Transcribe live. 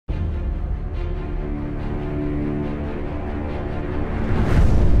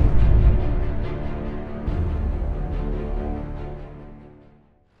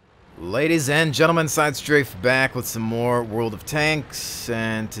Ladies and gentlemen, SideStrafe back with some more World of Tanks,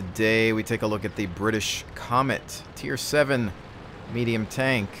 and today we take a look at the British Comet, Tier 7 medium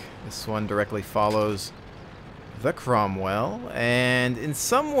tank. This one directly follows the Cromwell, and in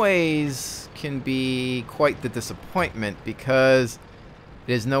some ways can be quite the disappointment because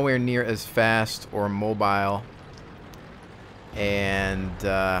it is nowhere near as fast or mobile, and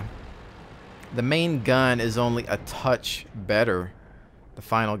the main gun is only a touch better, the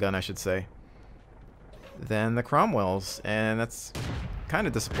final gun I should say, than the Cromwell's, and that's kind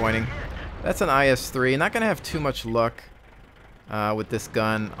of disappointing. That's an IS-3. Not going to have too much luck with this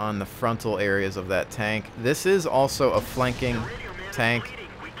gun on the frontal areas of that tank. This is also a flanking tank.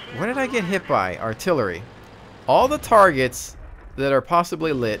 What did I get hit by? Artillery. All the targets that are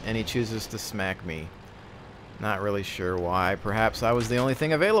possibly lit, and he chooses to smack me. Not really sure why. Perhaps I was the only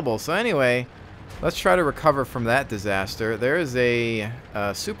thing available. So anyway, let's try to recover from that disaster. There is a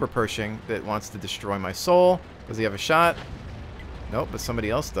super Pershing that wants to destroy my soul. Does he have a shot? Nope, but somebody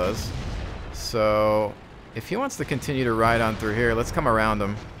else does. So if he wants to continue to ride on through here, let's come around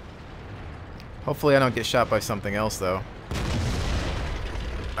him. Hopefully I don't get shot by something else, though.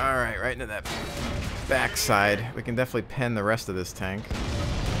 Alright, right into that backside. We can definitely pen the rest of this tank.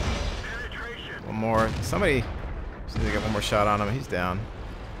 One more. Somebody just need to get one more shot on him. He's down.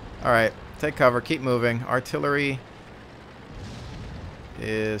 Alright, take cover. Keep moving. Artillery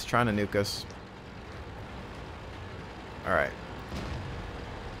is trying to nuke us. Alright.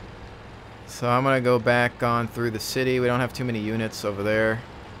 So I'm going to go back on through the city. We don't have too many units over there.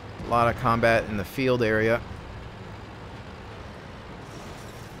 A lot of combat in the field area.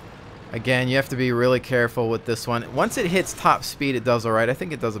 Again, you have to be really careful with this one. Once it hits top speed, it does alright. I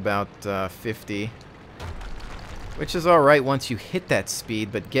think it does about 50. Which is alright once you hit that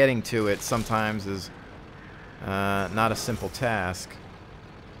speed, but getting to it sometimes is not a simple task.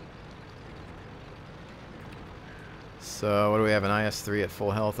 So what do we have? An IS-3 at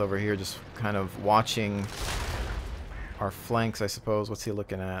full health over here, just kind of watching our flanks, I suppose. What's he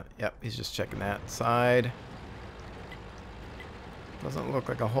looking at? Yep, he's just checking that side. Doesn't look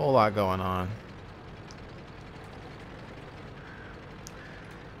like a whole lot going on.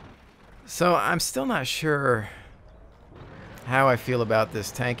 So I'm still not sure how I feel about this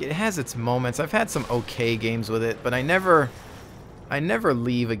tank. It has its moments. I've had some okay games with it, but I never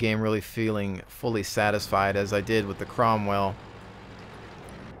leave a game really feeling fully satisfied as I did with the Cromwell.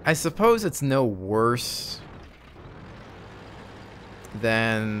 I suppose it's no worse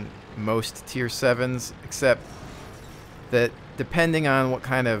than most tier 7s, except that depending on what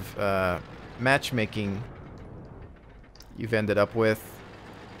kind of matchmaking you've ended up with,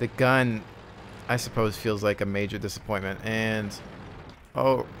 the gun, I suppose, feels like a major disappointment. And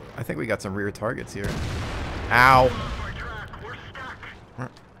oh, I think we got some rear targets here. Ow.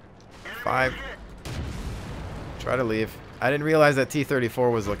 5. Try to leave. I didn't realize that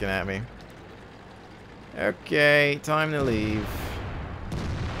T-34 was looking at me. Okay, time to leave.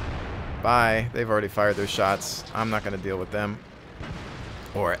 Bye. They've already fired their shots. I'm not going to deal with them.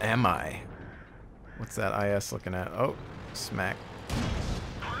 Or am I? What's that IS looking at? Oh, smack.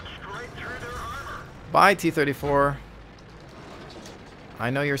 Bye, T-34. I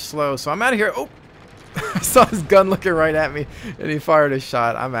know you're slow, so I'm out of here. Oh! I saw his gun looking right at me, and he fired a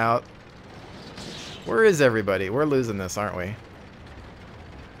shot. I'm out. Where is everybody? We're losing this, aren't we?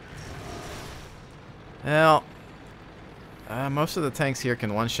 Well, most of the tanks here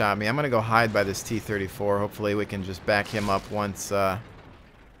can one-shot me. I'm going to go hide by this T-34. Hopefully we can just back him up once... Oh,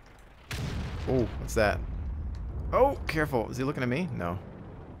 what's that? Oh, careful. Is he looking at me? No.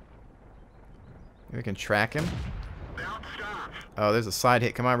 Maybe we can track him. Oh, there's a side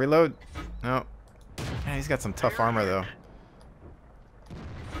hit. Come on, reload. No. Yeah, he's got some tough armor, though.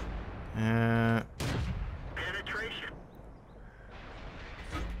 I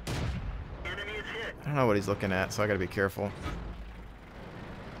don't know what he's looking at, so I gotta be careful.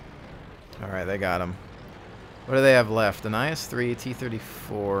 Alright, they got him. What do they have left? An IS-3,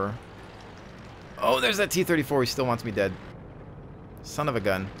 T-34. Oh, there's that T-34. He still wants me dead. Son of a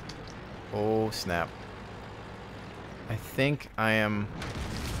gun. Oh, snap. I think I am...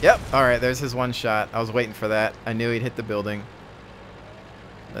 Yep, alright, there's his one shot. I was waiting for that. I knew he'd hit the building.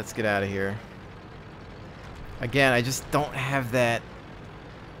 Let's get out of here. Again, I just don't have that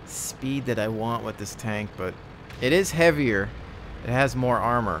speed that I want with this tank, but it is heavier. It has more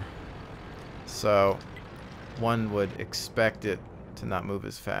armor. So one would expect it to not move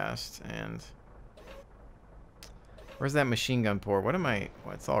as fast. And where's that machine gun port? What am I...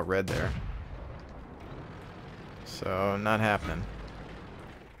 Well, it's all red there. So not happening.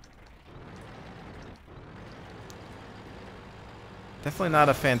 Definitely not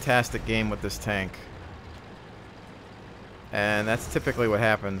a fantastic game with this tank. And that's typically what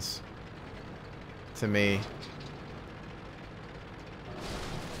happens to me.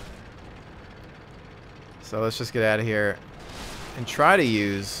 So let's just get out of here and try to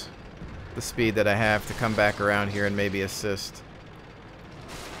use the speed that I have to come back around here and maybe assist.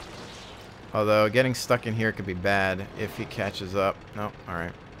 Although getting stuck in here could be bad if he catches up. No,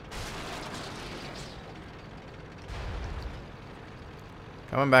 alright.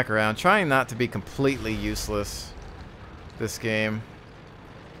 Coming back around, trying not to be completely useless this game.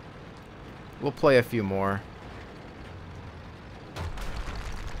 We'll play a few more.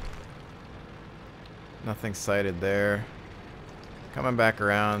 Nothing sighted there. Coming back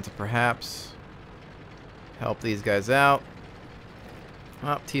around to perhaps help these guys out.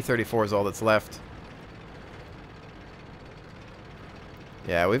 Oh, T-34 is all that's left.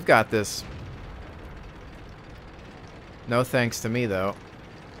 Yeah, we've got this. No thanks to me, though.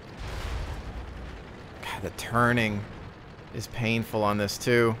 God, the turning is painful on this,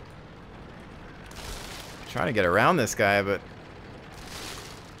 too. Trying to get around this guy, but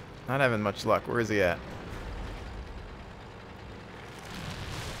not having much luck. Where is he at?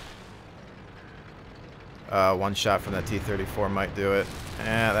 One shot from that T-34 might do it.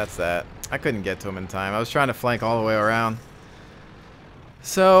 Yeah, that's that. I couldn't get to him in time. I was trying to flank all the way around.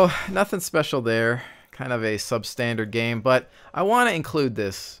 So, nothing special there. Kind of a substandard game, but I want to include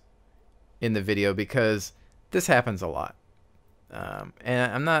this in the video because this happens a lot.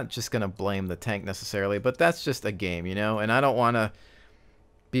 And I'm not just going to blame the tank necessarily, but that's just a game, you know? And I don't want to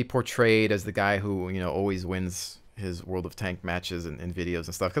be portrayed as the guy who, you know, always wins his World of Tank matches and videos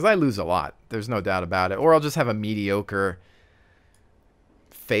and stuff, because I lose a lot. There's no doubt about it. Or I'll just have a mediocre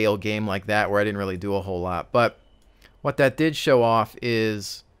fail game like that where I didn't really do a whole lot. But what that did show off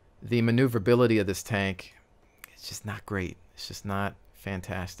is the maneuverability of this tank. It's just not great. It's just not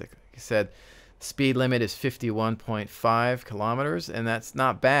fantastic. Like I said, the speed limit is 51.5 kilometers, and that's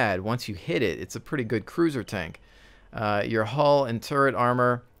not bad. Once you hit it, it's a pretty good cruiser tank. Your hull and turret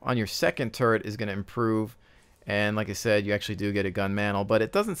armor on your second turret is going to improve. And like I said, you actually do get a gun mantle, but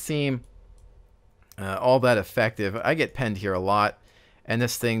it doesn't seem all that effective. I get penned here a lot, and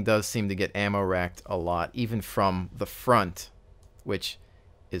this thing does seem to get ammo racked a lot, even from the front, which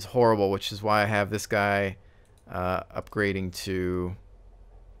is horrible, which is why I have this guy upgrading to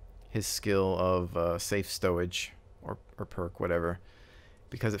his skill of safe stowage or perk, whatever,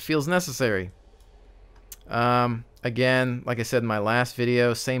 because it feels necessary. Again, like I said in my last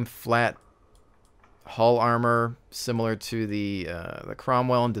video, same flat hull armor, similar to the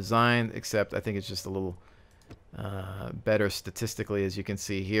Cromwell in design, except I think it's just a little better statistically, as you can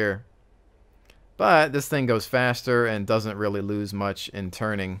see here. But this thing goes faster and doesn't really lose much in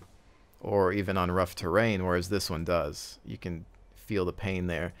turning or even on rough terrain, whereas this one does. You can feel the pain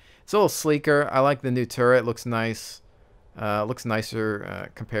there. It's a little sleeker. I like the new turret. Looks nice. Looks nicer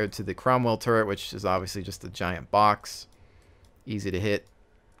compared to the Cromwell turret, which is obviously just a giant box. Easy to hit.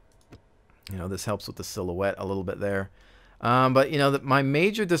 You know, this helps with the silhouette a little bit there. But, you know, my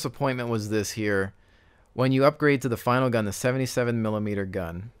major disappointment was this here. When you upgrade to the final gun, the 77mm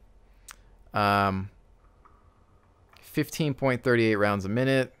gun, 15.38 rounds a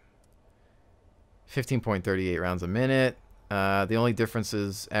minute. 15.38 rounds a minute. The only difference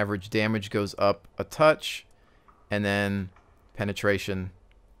is average damage goes up a touch, and then penetration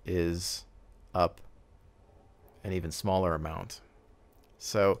is up an even smaller amount.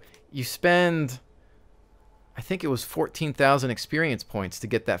 So you spend, I think it was 14,000 experience points to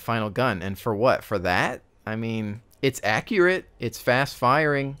get that final gun. And for what? For that? I mean, it's accurate. It's fast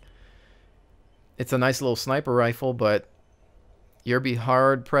firing. It's a nice little sniper rifle, but you'll be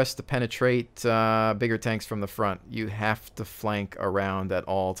hard pressed to penetrate bigger tanks from the front. You have to flank around at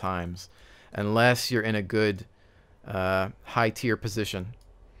all times, unless you're in a good high tier position.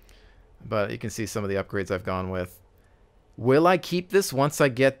 But you can see some of the upgrades I've gone with. Will I keep this once I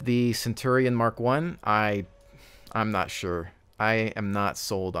get the Centurion Mark 1? I'm not sure. I am not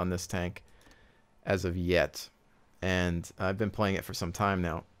sold on this tank as of yet. And I've been playing it for some time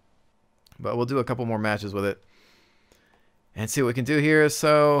now. But we'll do a couple more matches with it and see what we can do here.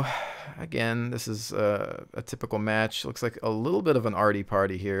 So, again, this is a typical match. Looks like a little bit of an arty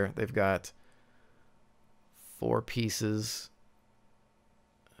party here. They've got 4 pieces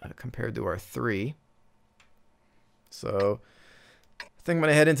compared to our 3. So, I think I'm going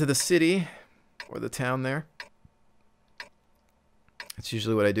to head into the city or the town there. That's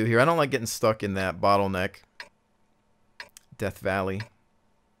usually what I do here. I don't like getting stuck in that bottleneck. Death Valley.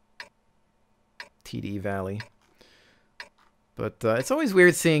 TD Valley. But it's always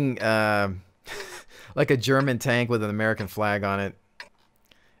weird seeing like a German tank with an American flag on it.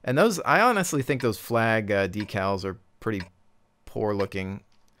 And those, I honestly think those flag decals are pretty poor looking.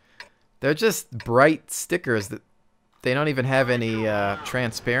 They're just bright stickers that they don't even have any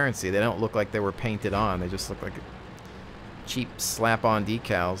transparency. They don't look like they were painted on. They just look like cheap slap-on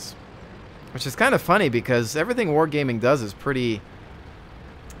decals. Which is kind of funny because everything Wargaming does is pretty,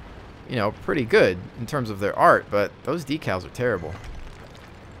 you know, pretty good in terms of their art, but those decals are terrible.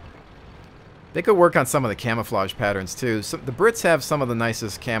 They could work on some of the camouflage patterns too. The Brits have some of the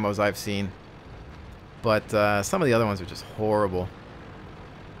nicest camos I've seen, but some of the other ones are just horrible.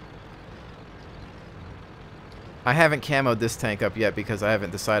 I haven't camoed this tank up yet because I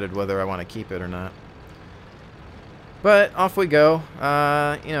haven't decided whether I want to keep it or not. But off we go.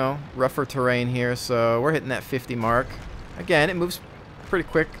 You know, rougher terrain here, so we're hitting that 50 mark. Again, it moves pretty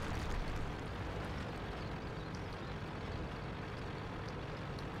quick.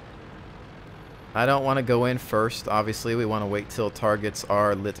 I don't want to go in first, obviously. We want to wait till targets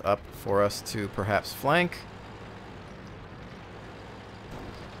are lit up for us to perhaps flank.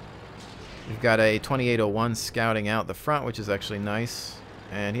 We've got a 2801 scouting out the front, which is actually nice.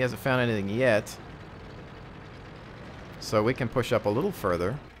 And he hasn't found anything yet. So we can push up a little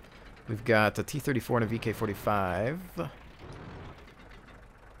further. We've got a T-34 and a VK-45.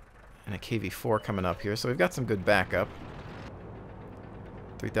 And a KV-4 coming up here. So we've got some good backup.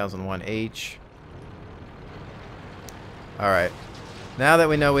 3001H. Alright. Now that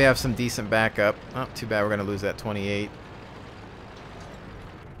we know we have some decent backup. Oh, too bad we're going to lose that 28.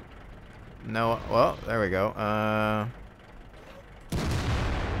 No, well, there we go.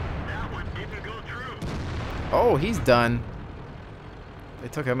 Oh, he's done. They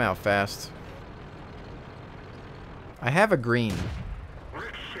took him out fast. I have a green.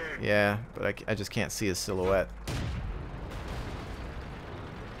 Yeah, but I just can't see his silhouette.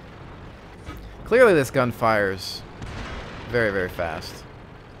 Clearly this gun fires very, very fast.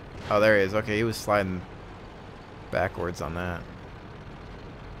 Oh, there he is. Okay, he was sliding backwards on that.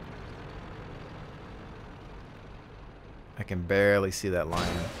 I can barely see that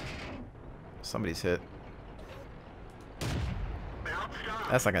line. Somebody's hit.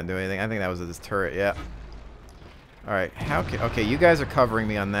 That's not gonna do anything. I think that was his turret. Yeah. All right. How can? Okay, you guys are covering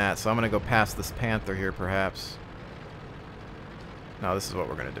me on that, so I'm gonna go past this Panther here, perhaps. No, this is what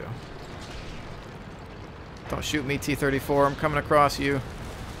we're gonna do. Don't shoot me, T-34. I'm coming across you.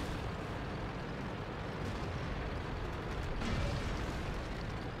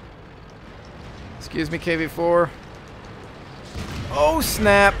 Excuse me, KV-4. Oh,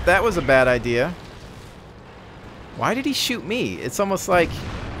 snap. That was a bad idea. Why did he shoot me? It's almost like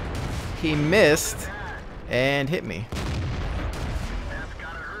he missed and hit me.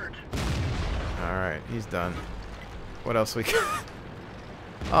 Alright, he's done. What else we got?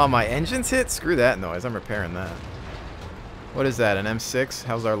 Oh, my engine's hit? Screw that noise. I'm repairing that. What is that, an M6?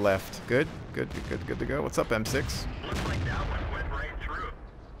 How's our left? Good? Good, good, good to go. What's up, M6? Looks like that one went right through.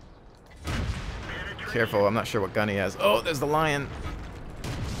 Careful, I'm not sure what gun he has. Oh, there's the lion.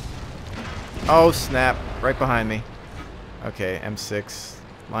 Oh, snap. Right behind me. Okay, M6.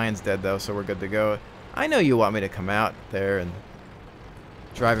 Lion's dead, though, so we're good to go. I know you want me to come out there and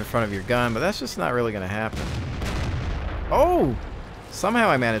drive in front of your gun, but that's just not really going to happen. Oh! Somehow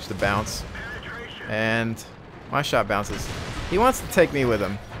I managed to bounce. And my shot bounces. He wants to take me with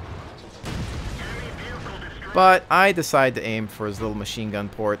him. But I decide to aim for his little machine gun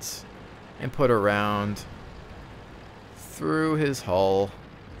ports and put a round through his hull.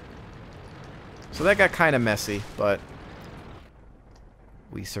 So that got kind of messy, but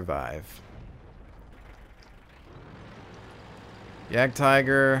we survive.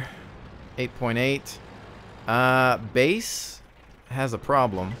 Jagdtiger 8.8. Base has a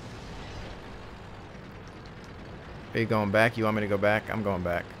problem. Are you going back? You want me to go back? I'm going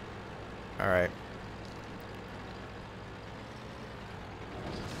back. Alright.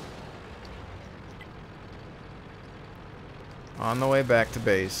 On the way back to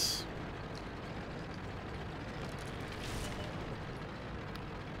base.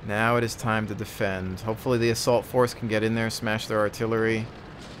 Now it is time to defend. Hopefully the assault force can get in there, smash their artillery.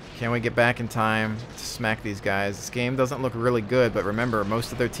 Can we get back in time to smack these guys? This game doesn't look really good, but remember,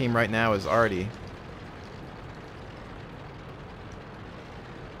 most of their team right now is arty.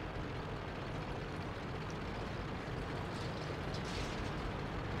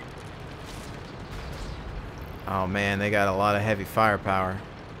 Oh man, they got a lot of heavy firepower.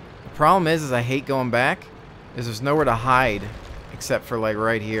 The problem is I hate going back, is there's nowhere to hide except for like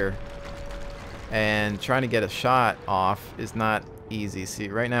right here. And trying to get a shot off is not easy. See,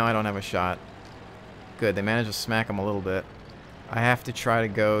 right now I don't have a shot. Good, they managed to smack him a little bit. I have to try to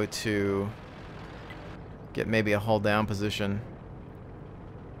go to get maybe a hull down position.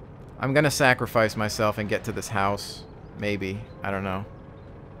 I'm gonna sacrifice myself and get to this house. Maybe. I don't know.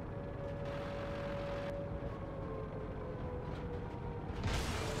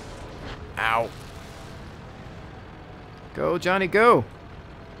 Ow. Go, Johnny, go!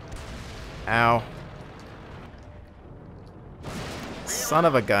 Ow. Son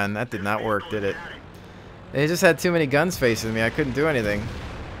of a gun. That did not work, did it? They just had too many guns facing me. I couldn't do anything.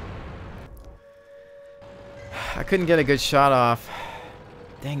 I couldn't get a good shot off.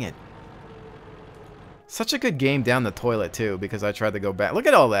 Dang it. Such a good game down the toilet, too, because I tried to go back. Look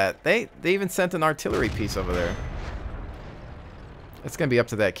at all that. They even sent an artillery piece over there. It's going to be up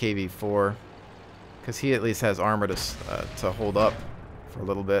to that KV-4, because he at least has armor to hold up for a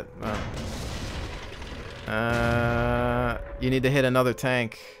little bit. You need to hit another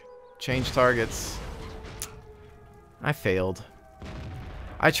tank. Change targets. I failed.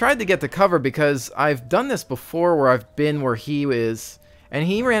 I tried to get to cover because I've done this before where I've been where he is, and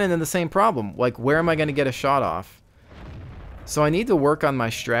he ran into the same problem. Like, where am I going to get a shot off? So I need to work on my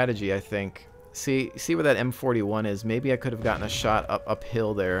strategy, I think. See where that M41 is? Maybe I could have gotten a shot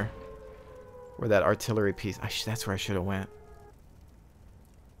uphill there. Where that artillery piece... that's where I should have went.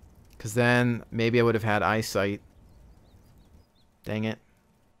 Because then maybe I would have had eyesight. Dang it.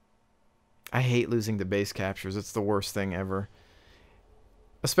 I hate losing to base captures. It's the worst thing ever.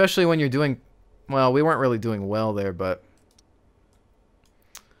 Especially when you're doing... Well, we weren't really doing well there, but...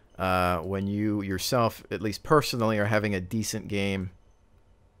 when you yourself, at least personally, are having a decent game.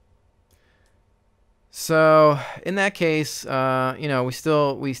 So, in that case, you know,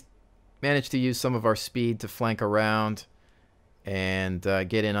 we managed to use some of our speed to flank around and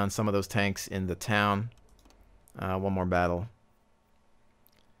get in on some of those tanks in the town. One more battle.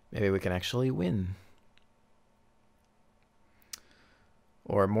 Maybe we can actually win.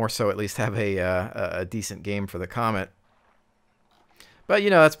 Or more so, at least have a decent game for the Comet. But, you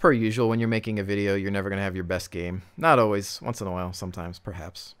know, that's per usual. When you're making a video, you're never going to have your best game. Not always. Once in a while. Sometimes,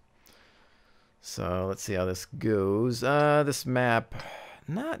 perhaps. So, let's see how this goes. This map,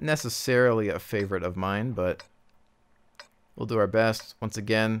 not necessarily a favorite of mine, but we'll do our best. Once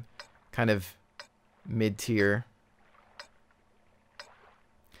again, kind of mid-tier.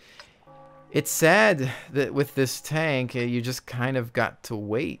 It's sad that with this tank, you just kind of got to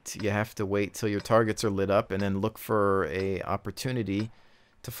wait. You have to wait till your targets are lit up and then look for a opportunity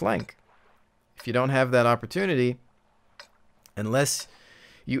to flank. If you don't have that opportunity, unless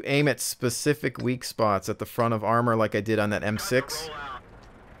you aim at specific weak spots at the front of armor like I did on that M6,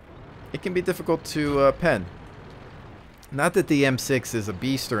 it can be difficult to pen. Not that the M6 is a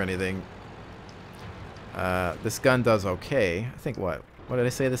beast or anything. This gun does okay. I think what did I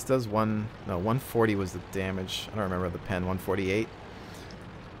say this does? 140 was the damage. I don't remember the pen. 148.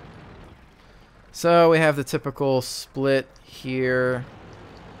 So we have the typical split here.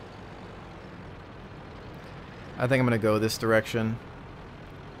 I think I'm going to go this direction.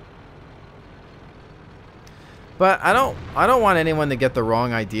 But I don't want anyone to get the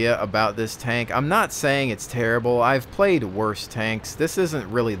wrong idea about this tank. I'm not saying it's terrible. I've played worse tanks. This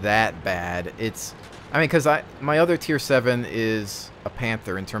isn't really that bad. It's, I mean, because my other tier 7 is a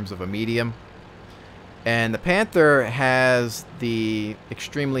Panther in terms of a medium. And the Panther has the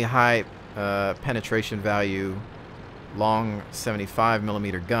extremely high penetration value long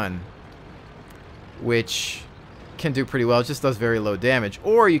 75mm gun, which can do pretty well. It just does very low damage.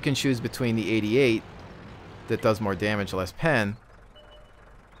 Or you can choose between the 88 that does more damage, less pen.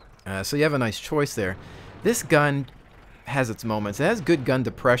 So you have a nice choice there. This gun has its moments. It has good gun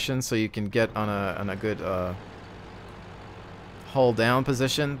depression, so you can get on a good hull down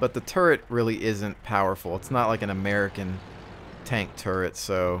position, but the turret really isn't powerful. It's not like an American tank turret,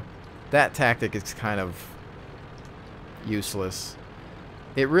 so that tactic is kind of useless.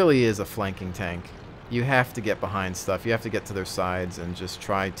 It really is a flanking tank. You have to get behind stuff. You have to get to their sides and just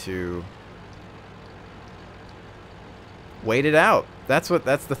try to wait it out. That's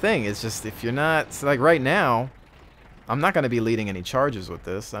the thing. It's just, if you're not, so like right now, I'm not going to be leading any charges with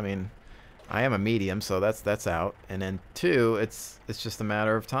this. I mean, I am a medium, so that's out. And then 2, it's just a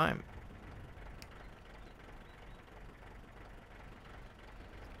matter of time.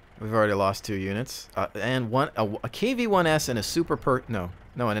 We've already lost 2 units, and a KV-1S and a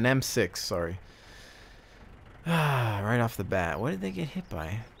and an M6. Sorry. Right off the bat, what did they get hit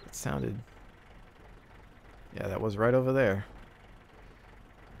by? It sounded. Yeah, that was right over there.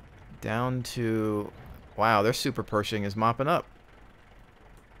 Down to... Wow, their super Pershing is mopping up.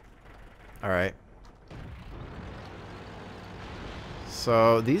 Alright.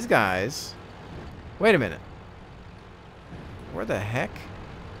 So, these guys... Wait a minute. Where the heck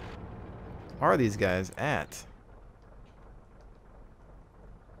are these guys at?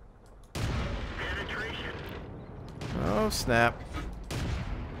 Oh, snap.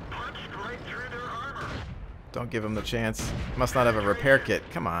 Punched right through their armor. Don't give him the chance. Must not have a repair kit.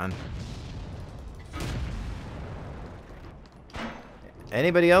 Come on.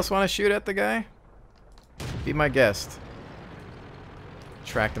 Anybody else want to shoot at the guy? Be my guest.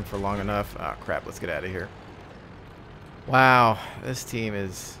 Tracked him for long enough. Oh, crap. Let's get out of here. Wow. This team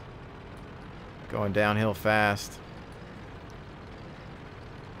is going downhill fast.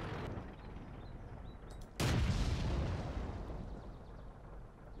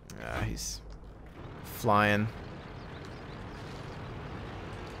 He's flying.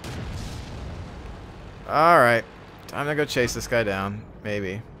 Alright. Time to go chase this guy down.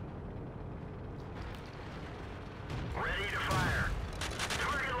 Maybe. Ready to fire.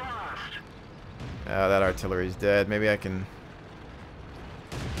 Target lost. Oh, that artillery's dead. Maybe I can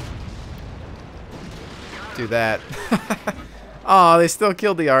do that. Oh, they still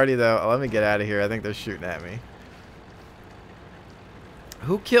killed the arty though. Oh, let me get out of here. I think they're shooting at me.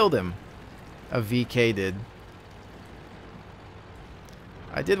 Who killed him? A VK did.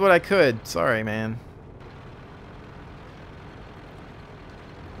 I did what I could. Sorry, man.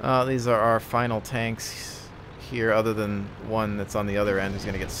 These are our final tanks here, other than one that's on the other end who's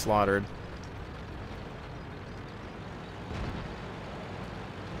going to get slaughtered.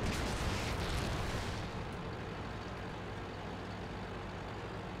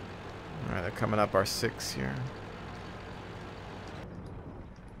 Alright, they're coming up our 6 here.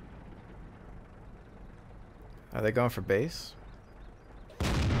 Are they going for base?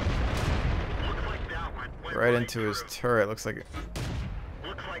 Looks like that one went Right into his turret. Looks like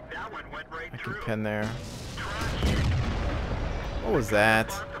Looks like that one went right I can through. pin there. What was that?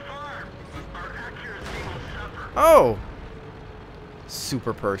 Bought the farm. Our accuracy will suffer. Oh!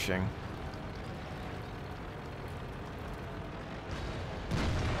 Super Pershing.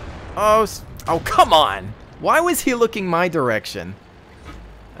 Oh, oh, come on! Why was he looking my direction?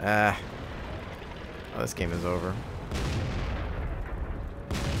 Oh, this game is over.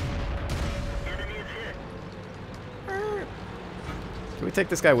 Enemy is hit. Can we take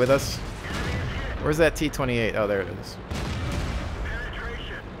this guy with us? Enemy is hit. Where's that T-28? Oh, there it is.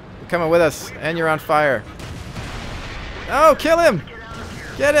 Penetration. You're coming with us, and you're on fire. Oh, kill him! Get out of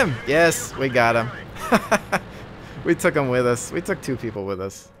here. Get him! Yes, we got him. We took him with us. We took 2 people with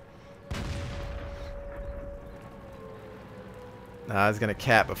us. Nah, I was gonna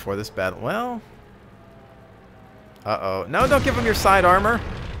cap before this battle. Well... Uh-oh. No, don't give him your side armor.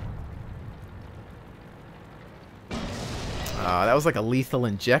 That was like a lethal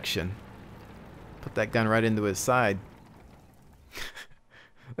injection. Put that gun right into his side.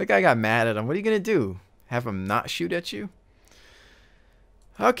 The guy got mad at him. What are you gonna do? Have him not shoot at you?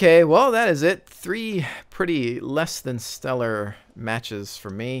 Okay, well, that is it. 3 pretty less than stellar matches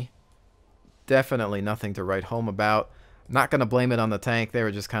for me. Definitely nothing to write home about. Not going to blame it on the tank. They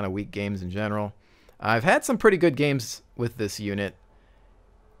were just kind of weak games in general. I've had some pretty good games with this unit.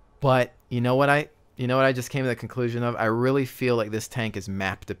 But you know what I just came to the conclusion of? I really feel like this tank is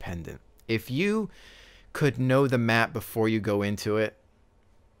map dependent. If you could know the map before you go into it,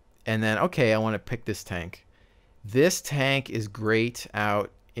 and then, okay, I want to pick this tank. This tank is great out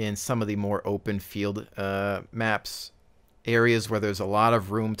in some of the more open field maps, areas where there's a lot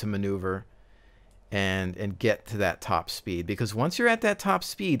of room to maneuver and get to that top speed. Because once you're at that top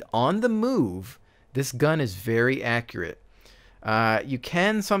speed, on the move, this gun is very accurate. You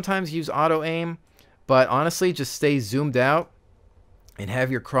can sometimes use auto aim, but honestly, just stay zoomed out and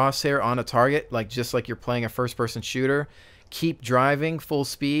have your crosshair on a target, just like you're playing a first-person shooter. Keep driving full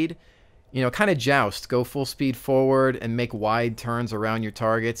speed. You know, kind of joust. Go full speed forward and make wide turns around your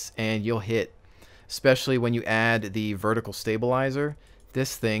targets, and you'll hit. Especially when you add the vertical stabilizer.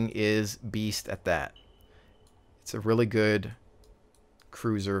 This thing is beast at that. It's a really good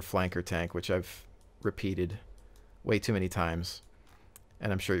cruiser flanker tank, which I've repeated way too many times.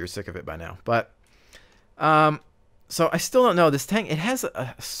 And I'm sure you're sick of it by now. But, so I still don't know. This tank, it has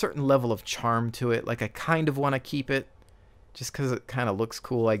a certain level of charm to it. Like, I kind of want to keep it. Just because it kind of looks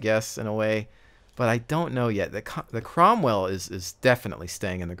cool, I guess, in a way. But I don't know yet. The Cromwell is definitely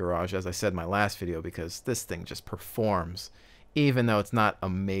staying in the garage, as I said in my last video, because this thing just performs. Even though it's not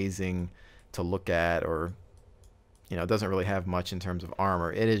amazing to look at, or, you know, it doesn't really have much in terms of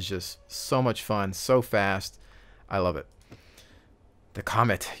armor. It is just so much fun, so fast. I love it. The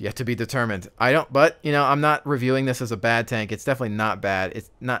Comet, yet to be determined. But, you know, I'm not reviewing this as a bad tank. It's definitely not bad. It's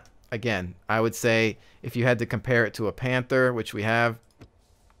not, again, I would say if you had to compare it to a Panther, which we have,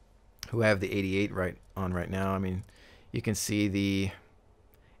 who have the 88 right now, I mean, you can see the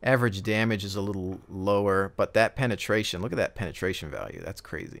average damage is a little lower, but that penetration, look at that penetration value. That's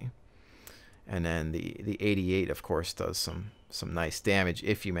crazy. And then the 88, of course, does some nice damage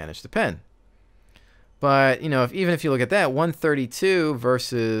if you manage to pen. But, you know, even if you look at that, 132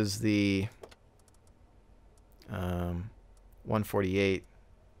 versus the 148.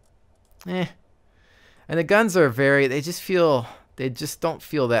 And the guns are they just don't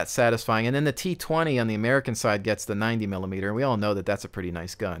feel that satisfying. And then the T20 on the American side gets the 90mm, and we all know that that's a pretty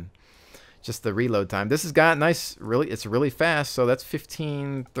nice gun. Just the reload time. This has got nice, it's really fast, so that's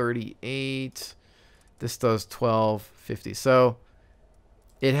 1538. This does 1250. So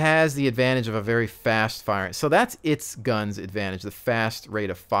it has the advantage of a very fast firing. So that's its gun's advantage, the fast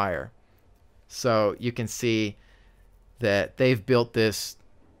rate of fire. So you can see that they've built this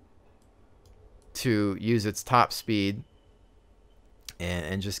to use its top speed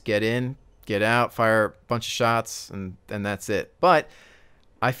and just get in, get out, fire a bunch of shots, and that's it. But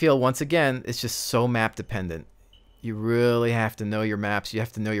I feel, once again, it's just so map dependent. You really have to know your maps. You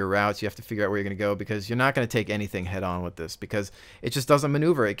have to know your routes. You have to figure out where you're going to go, because you're not going to take anything head on with this, because it just doesn't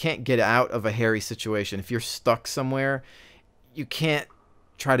maneuver. It can't get out of a hairy situation. If you're stuck somewhere, you can't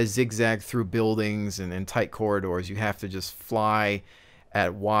try to zigzag through buildings and tight corridors. You have to just fly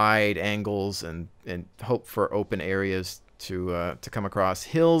at wide angles and hope for open areas to come across.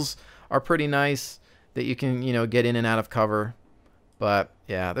 Hills are pretty nice that you can, you know, get in and out of cover. But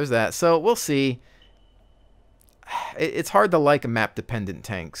yeah, there's that. So we'll see. It's hard to like map dependent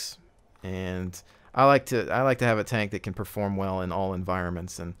tanks, and I like to have a tank that can perform well in all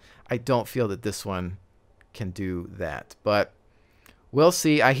environments, and I don't feel that this one can do that. But we'll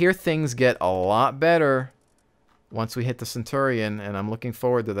see. I hear things get a lot better once we hit the Centurion, and I'm looking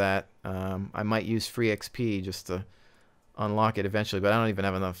forward to that. I might use free XP just to unlock it eventually, but I don't even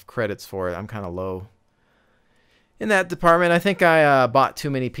have enough credits for it. I'm kind of low in that department. I think I bought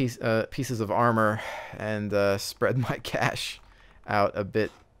too many pieces of armor and spread my cash out a bit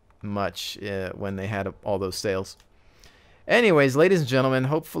much when they had all those sales. Anyways, ladies and gentlemen,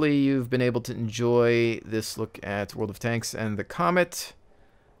 hopefully you've been able to enjoy this look at World of Tanks and the Comet.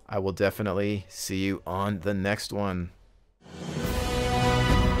 I will definitely see you on the next one.